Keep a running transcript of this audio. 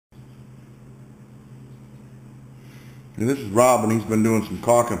This is Rob, and he's been doing some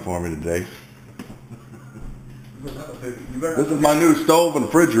caulking for me today. This is my new stove and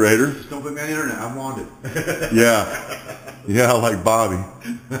refrigerator. Just don't put me on the internet. I want it. Yeah, like Bobby.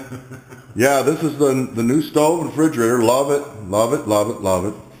 Yeah, this is the new stove and refrigerator. Love it, love it, love it, love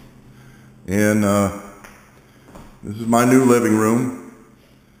it. And this is my new living room.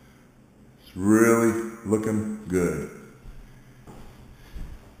 It's really looking good.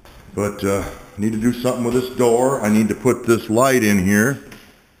 But I need to do something with this door. I need to put this light in here.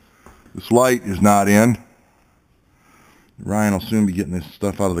 This light is not in. Ryan will soon be getting this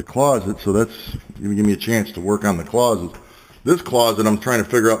stuff out of the closet, so that's going to give me a chance to work on the closet. This closet, I'm trying to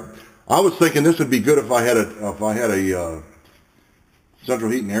figure out. I was thinking this would be good if I had a central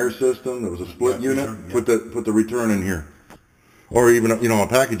heat and air system. There was a split unit. Put the return in here, or even a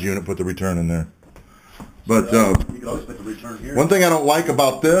package unit. Put the return in there. But you can always put the return here. One thing I don't like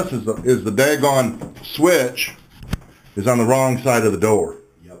about this is the daggone switch is on the wrong side of the door.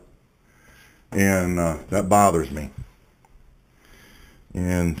 Yep. And that bothers me.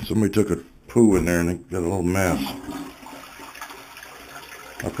 And somebody took a poo in there and they got a little mess.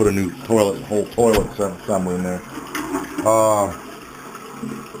 I put a new whole toilet somewhere in there.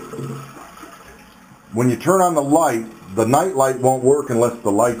 When you turn on the light, the night light won't work unless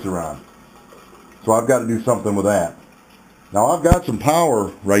the lights are on. So I've got to do something with that. Now I've got some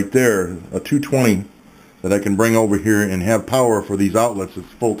power right there, a 220 that I can bring over here and have power for these outlets. It's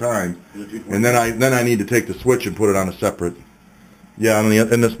full time. And then I need to take the switch and put it on a separate. Yeah,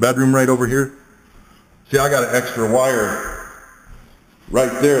 in this bedroom right over here. See, I got an extra wire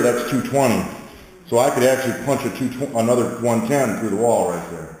right there. That's 220. So I could actually punch another 110 through the wall right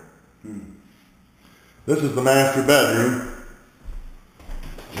there. This is the master bedroom.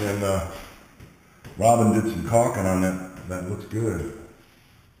 And Robin did some caulking on that. That looks good.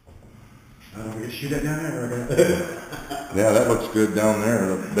 I don't know, shoot that down there. Yeah, that looks good down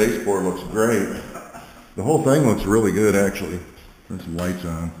there. The baseboard looks great. The whole thing looks really good, actually. Turn some lights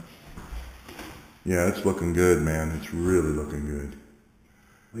on. Yeah, it's looking good, man. It's really looking good.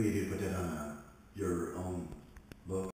 Well, you did put that on your own look.